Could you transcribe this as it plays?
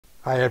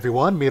Hi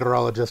everyone,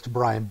 meteorologist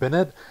Brian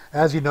Bennett.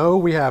 As you know,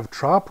 we have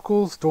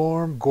Tropical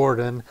Storm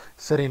Gordon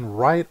sitting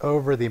right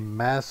over the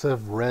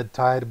massive red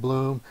tide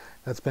bloom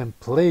that's been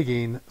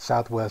plaguing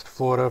southwest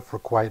Florida for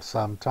quite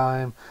some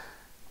time.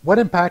 What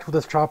impact will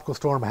this tropical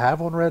storm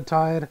have on red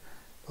tide?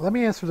 Let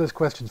me answer those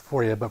questions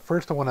for you, but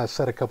first I want to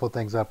set a couple of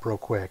things up real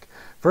quick.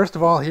 First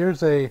of all,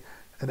 here's an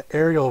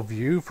aerial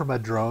view from a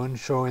drone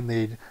showing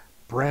the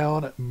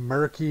brown,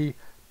 murky,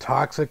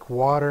 toxic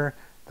water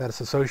that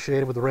is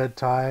associated with the red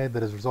tide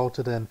that has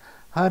resulted in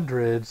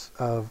hundreds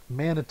of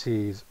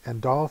manatees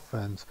and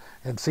dolphins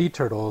and sea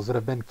turtles that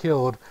have been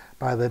killed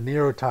by the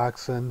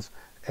neurotoxins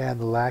and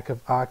the lack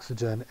of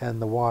oxygen in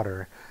the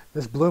water.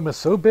 This bloom is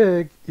so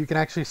big you can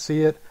actually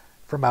see it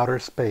from outer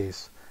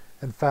space.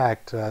 In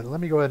fact, let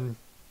me go ahead and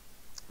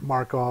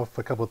mark off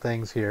a couple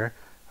things here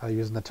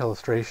using the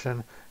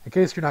telestration. In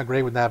case you're not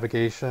great with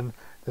navigation,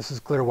 this is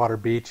Clearwater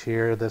Beach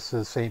here. This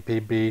is St.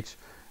 Pete Beach.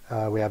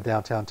 We have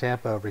downtown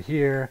Tampa over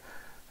here,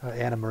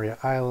 Anna Maria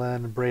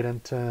Island,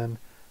 Bradenton,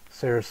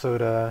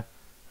 Sarasota,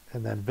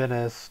 and then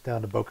Venice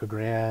down to Boca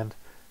Grande,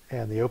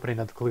 and the opening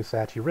of the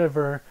Caloosahatchee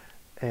River,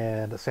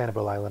 and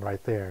Sanibel Island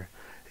right there.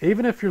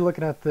 Even if you're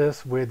looking at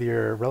this with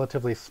your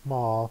relatively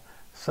small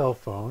cell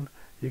phone,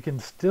 you can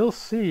still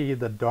see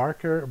the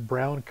darker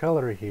brown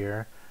color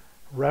here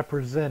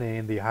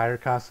representing the higher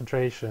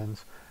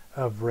concentrations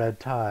of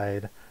red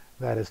tide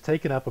that has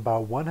taken up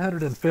about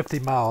 150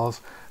 miles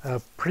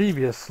of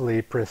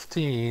previously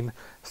pristine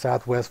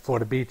southwest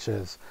Florida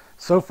beaches.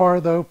 So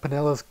far though,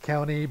 Pinellas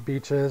County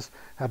beaches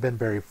have been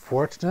very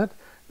fortunate.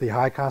 The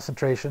high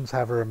concentrations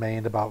have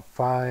remained about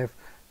 5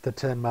 to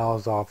 10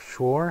 miles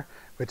offshore,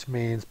 which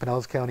means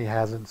Pinellas County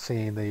hasn't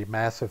seen the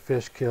massive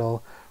fish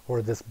kill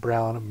or this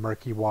brown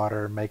murky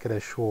water make it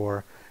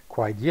ashore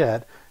quite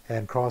yet,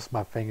 and cross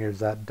my fingers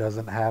that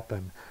doesn't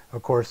happen.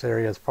 Of course,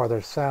 areas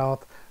farther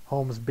south,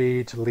 Holmes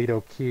Beach,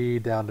 Lido Key,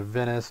 down to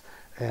Venice,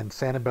 and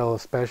Sanibel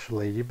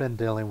especially, you've been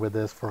dealing with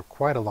this for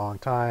quite a long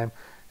time,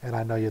 and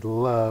I know you'd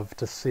love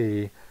to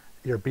see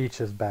your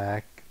beaches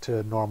back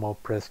to normal,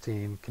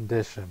 pristine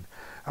condition.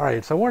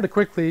 Alright, so I wanted to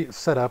quickly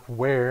set up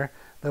where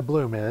the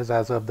bloom is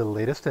as of the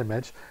latest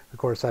image. Of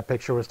course, that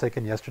picture was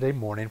taken yesterday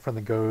morning from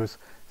the GOES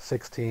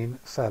 16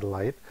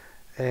 satellite.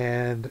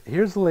 And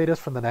here's the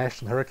latest from the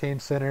National Hurricane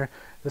Center.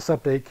 This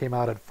update came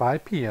out at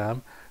 5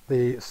 p.m.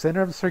 The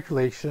center of the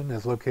circulation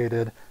is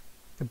located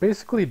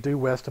basically due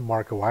west of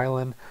Marco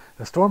Island.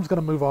 The storm's going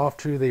to move off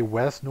to the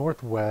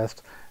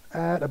west-northwest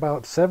at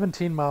about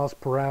 17 miles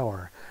per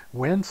hour.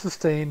 Winds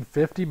sustained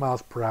 50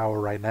 miles per hour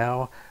right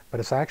now, but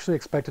it's actually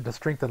expected to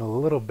strengthen a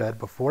little bit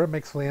before it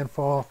makes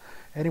landfall,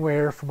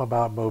 anywhere from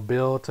about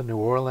Mobile to New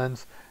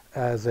Orleans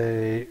as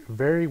a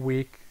very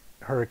weak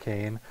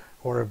hurricane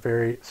or a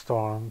very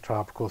strong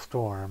tropical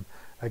storm,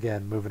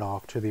 again moving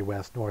off to the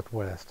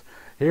west-northwest.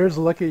 Here's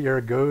a look at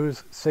your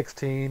GOES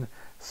 16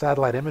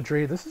 satellite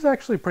imagery. This is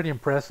actually pretty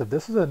impressive.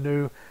 This is a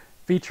new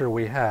feature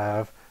we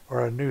have,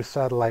 or a new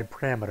satellite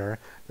parameter.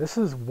 This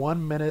is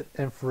 1 minute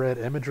infrared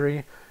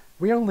imagery.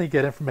 We only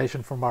get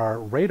information from our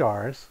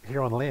radars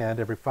here on land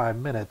every 5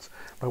 minutes,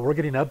 but we're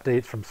getting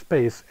updates from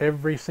space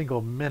every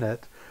single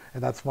minute,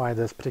 and that's why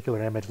this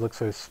particular image looks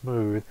so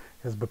smooth,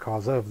 is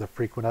because of the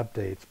frequent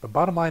updates. But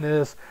bottom line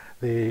is,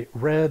 the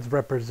reds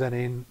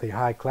representing the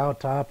high cloud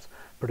tops,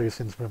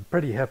 producing some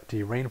pretty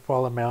hefty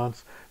rainfall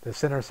amounts. The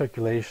center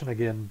circulation,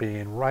 again,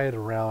 being right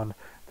around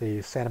the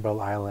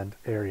Sanibel Island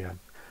area.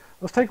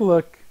 Let's take a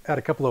look at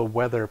a couple of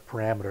weather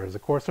parameters.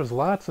 Of course, there's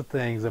lots of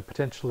things that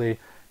potentially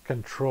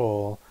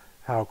control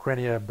how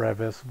Crenea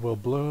brevis will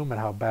bloom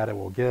and how bad it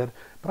will get,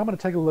 but I'm going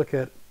to take a look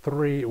at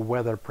 3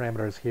 weather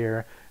parameters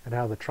here and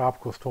how the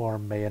tropical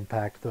storm may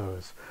impact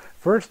those.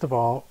 First of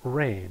all,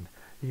 rain.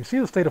 You can see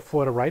the state of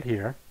Florida right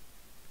here.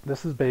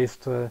 This is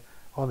based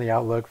on the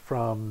outlook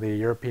from the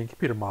European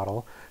computer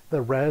model.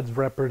 The reds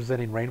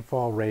representing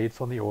rainfall rates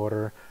on the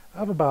order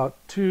of about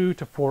 2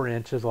 to 4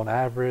 inches on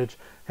average.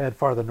 Head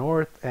farther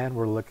north and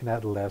we're looking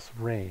at less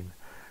rain.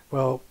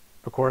 Well,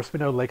 of course, we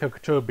know Lake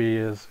Okeechobee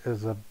is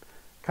a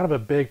kind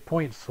of a big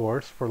point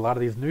source for a lot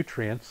of these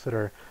nutrients that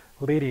are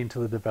leading to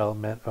the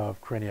development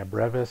of Crenea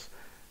brevis.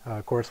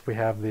 Of course, we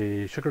have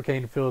the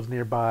sugarcane fields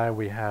nearby.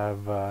 We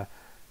have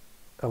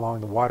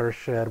along the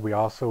watershed, we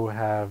also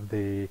have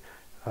the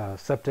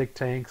septic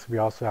tanks. We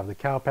also have the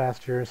cow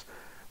pastures.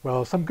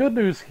 Well, some good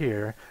news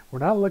here. We're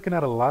not looking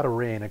at a lot of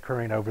rain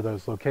occurring over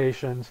those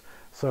locations,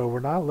 so we're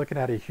not looking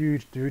at a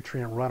huge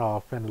nutrient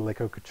runoff into Lake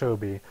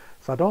Okeechobee.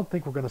 So I don't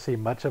think we're going to see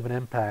much of an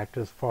impact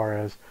as far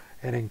as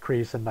an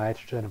increase in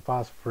nitrogen and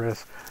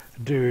phosphorus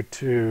due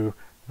to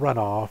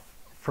runoff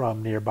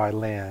from nearby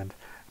land.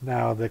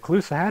 Now, the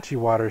Caloosahatchee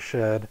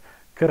watershed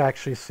could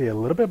actually see a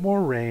little bit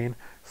more rain,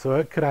 so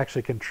it could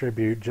actually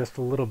contribute just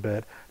a little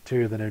bit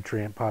to the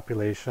nutrient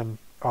population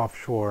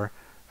offshore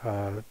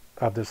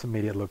of this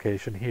immediate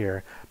location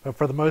here. But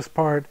for the most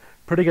part,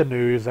 pretty good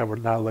news that we're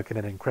not looking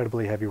at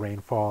incredibly heavy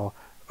rainfall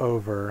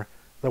over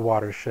the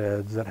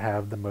watersheds that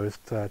have the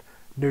most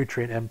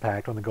nutrient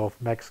impact on the Gulf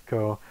of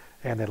Mexico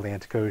and the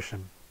Atlantic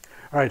Ocean.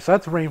 All right, so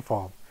that's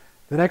rainfall.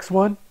 The next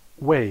one,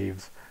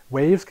 waves.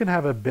 Waves can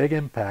have a big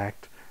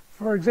impact.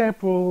 For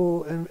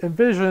example,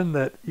 envision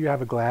that you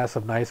have a glass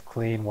of nice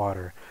clean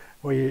water.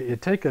 Well, you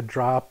take a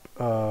drop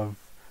of,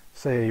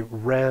 say,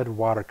 red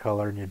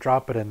watercolor and you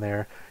drop it in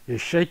there, you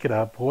shake it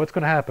up. Well, what's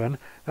going to happen?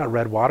 That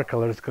red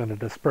watercolor is going to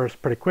disperse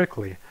pretty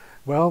quickly.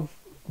 Well,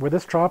 with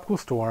this tropical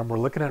storm, we're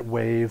looking at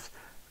waves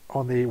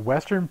on the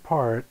western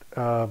part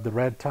of the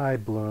red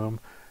tide bloom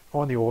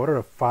on the order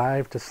of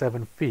 5 to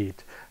 7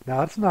 feet. Now,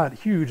 that's not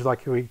huge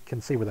like we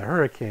can see with a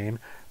hurricane,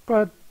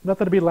 but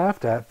nothing to be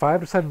laughed at.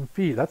 5 to 7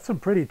 feet, that's some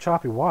pretty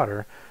choppy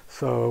water.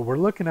 So we're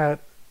looking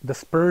at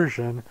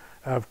dispersion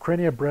of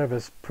Crania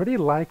brevis pretty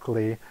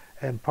likely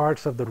in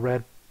parts of the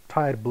red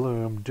tide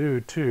bloom due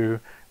to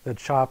the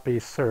choppy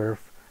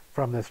surf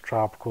from this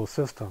tropical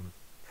system.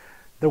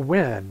 The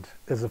wind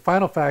is the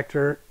final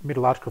factor,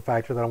 meteorological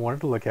factor that I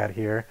wanted to look at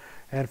here.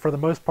 And for the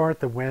most part,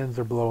 the winds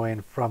are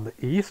blowing from the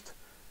east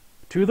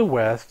to the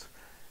west.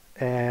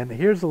 And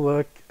here's a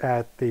look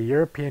at the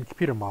European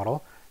computer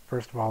model.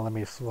 First of all, let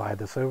me slide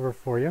this over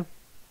for you.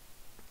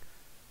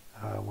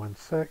 One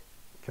sec,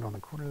 get on the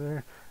corner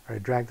there. All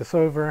right, drag this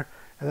over.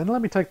 And then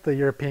let me take the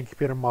European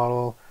computer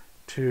model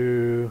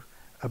to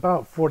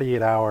about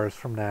 48 hours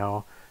from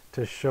now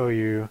to show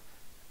you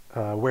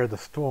where the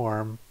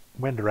storm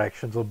wind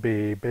directions will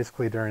be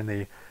basically during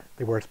the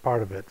worst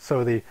part of it.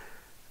 So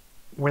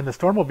when the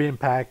storm will be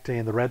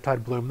impacting the red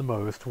tide bloom the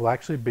most will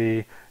actually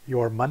be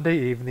your Monday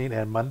evening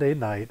and Monday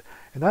night.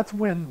 And that's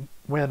when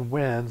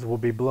winds will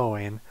be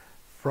blowing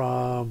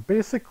from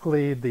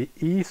basically the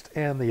east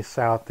and the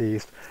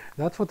southeast.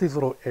 And that's what these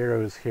little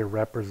arrows here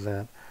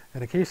represent.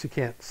 And in case you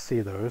can't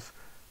see those,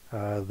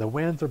 the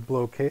winds are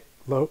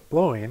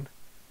blowing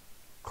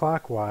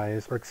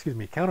clockwise, or excuse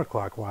me,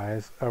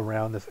 counterclockwise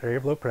around this area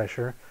of low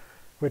pressure,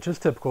 which is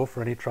typical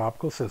for any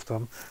tropical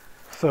system.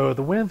 So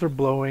the winds are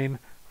blowing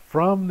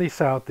from the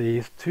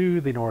southeast to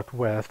the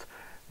northwest.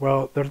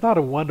 Well, there's not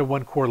a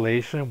one-to-one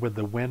correlation with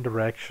the wind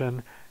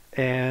direction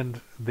and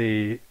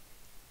the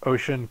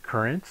ocean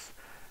currents.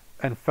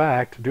 In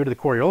fact, due to the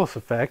Coriolis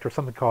effect, or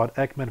something called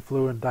Ekman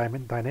fluid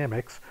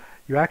dynamics,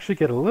 you actually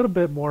get a little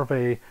bit more of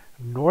a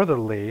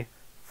northerly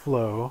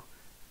flow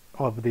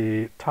of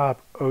the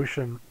top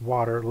ocean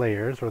water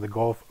layers, or the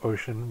Gulf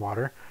Ocean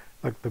water,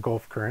 like the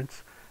Gulf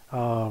currents,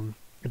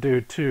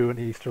 due to an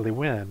easterly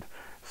wind.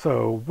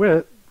 So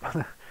with,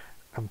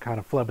 I'm kind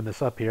of flubbing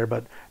this up here,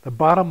 but the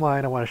bottom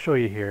line I want to show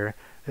you here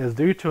is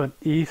due to an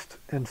east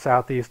and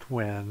southeast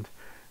wind,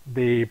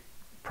 the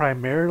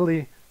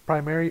primary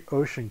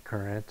ocean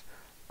current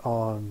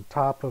on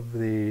top of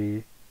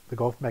the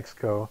Gulf of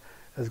Mexico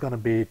is going to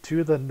be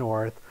to the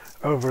north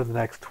over the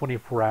next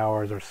 24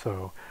 hours or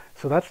so.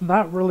 So that's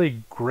not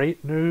really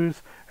great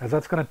news, as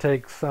that's going to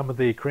take some of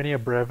the Crania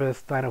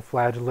brevis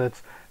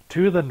dinoflagellates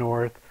to the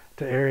north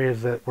to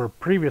areas that were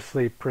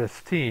previously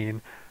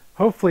pristine.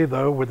 Hopefully,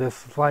 though, with this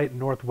slight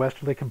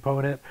northwesterly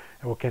component,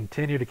 it will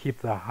continue to keep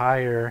the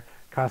higher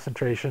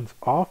concentrations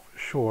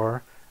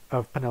offshore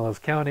of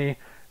Pinellas County,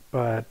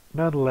 but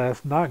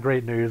nonetheless, not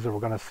great news that we're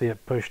going to see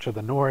it push to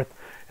the north.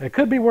 It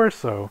could be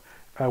worse, though.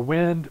 A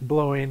wind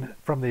blowing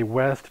from the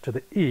west to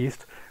the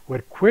east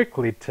would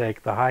quickly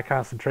take the high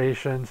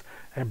concentrations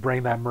and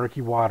bring that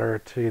murky water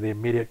to the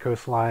immediate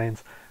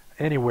coastlines,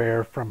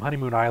 anywhere from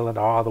Honeymoon Island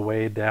all the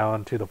way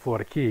down to the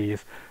Florida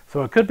Keys.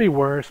 So it could be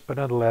worse, but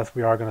nonetheless,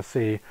 we are going to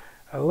see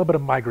a little bit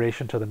of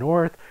migration to the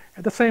north.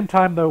 At the same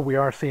time, though, we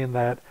are seeing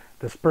that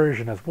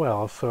dispersion as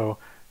well. So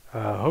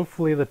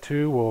hopefully the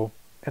two will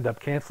end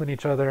up canceling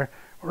each other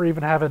or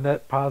even have a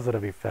net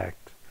positive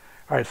effect.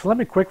 All right, so let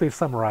me quickly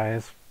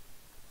summarize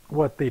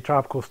what the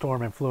tropical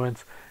storm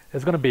influence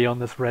is going to be on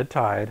this red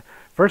tide.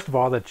 First of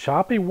all, the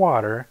choppy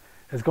water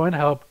is going to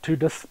help to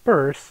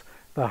disperse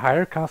the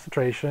higher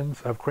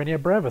concentrations of Crania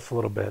brevis a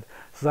little bit.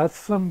 So that's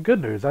some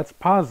good news. That's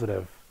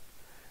positive.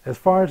 As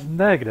far as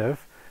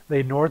negative,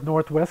 the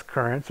north-northwest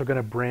currents are going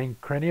to bring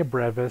Crania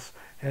brevis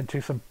into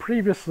some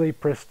previously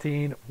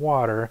pristine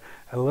water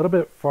a little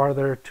bit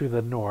farther to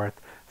the north.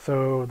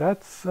 So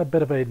that's a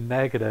bit of a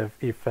negative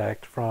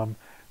effect from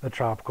the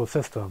tropical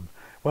system.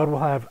 What will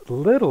have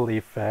little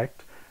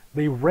effect,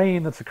 the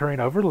rain that's occurring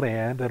over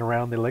land and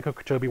around the Lake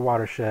Okeechobee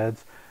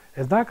watersheds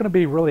is not going to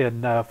be really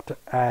enough to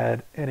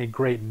add any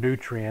great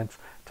nutrients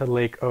to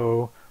Lake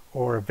O,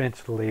 or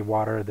eventually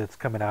water that's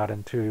coming out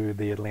into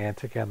the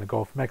Atlantic and the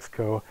Gulf of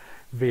Mexico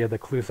via the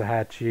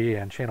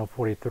Caloosahatchee and Channel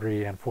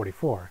 43 and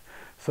 44.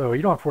 So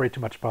you don't have to worry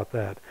too much about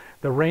that.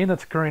 The rain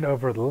that's occurring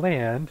over the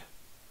land,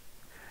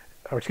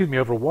 or excuse me,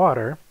 over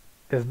water,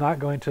 is not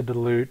going to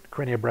dilute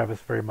Crania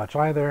brevis very much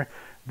either.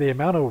 The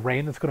amount of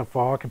rain that's going to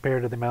fall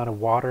compared to the amount of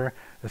water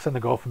that's in the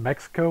Gulf of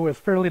Mexico is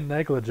fairly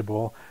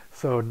negligible,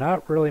 so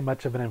not really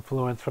much of an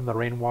influence from the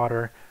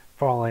rainwater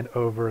falling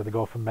over the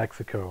Gulf of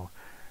Mexico.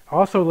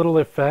 Also, little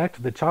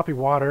effect, the choppy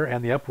water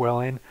and the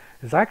upwelling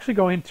is actually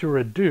going to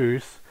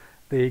reduce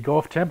the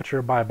Gulf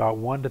temperature by about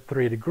 1 to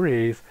 3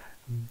 degrees,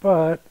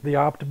 but the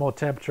optimal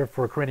temperature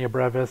for Crania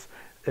brevis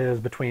is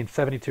between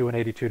 72 and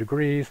 82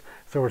 degrees,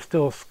 so we're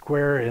still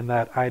square in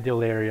that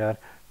ideal area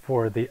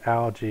for the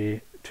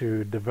algae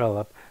to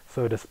develop.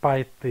 So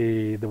despite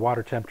the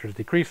water temperatures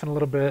decreasing a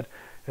little bit,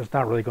 it's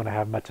not really going to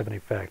have much of an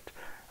effect.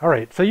 All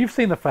right, so you've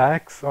seen the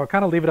facts. I'll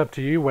kind of leave it up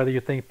to you whether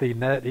you think the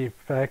net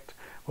effect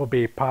will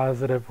be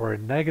positive or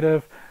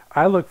negative.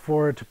 I look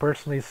forward to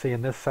personally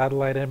seeing this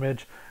satellite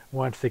image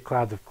once the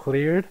clouds have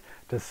cleared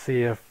to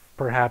see if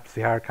perhaps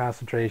the higher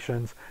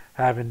concentrations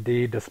have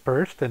indeed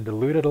dispersed and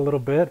diluted a little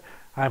bit.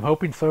 I'm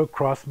hoping so,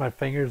 cross my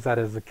fingers that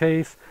is the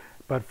case,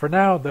 but for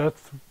now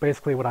that's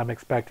basically what I'm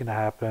expecting to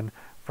happen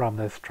from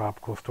this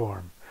tropical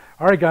storm.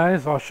 Alright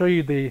guys, I'll show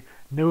you the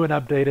new and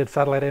updated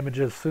satellite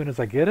images as soon as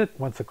I get it,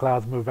 once the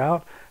clouds move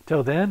out.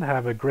 Till then,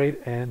 have a great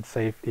and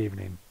safe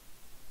evening.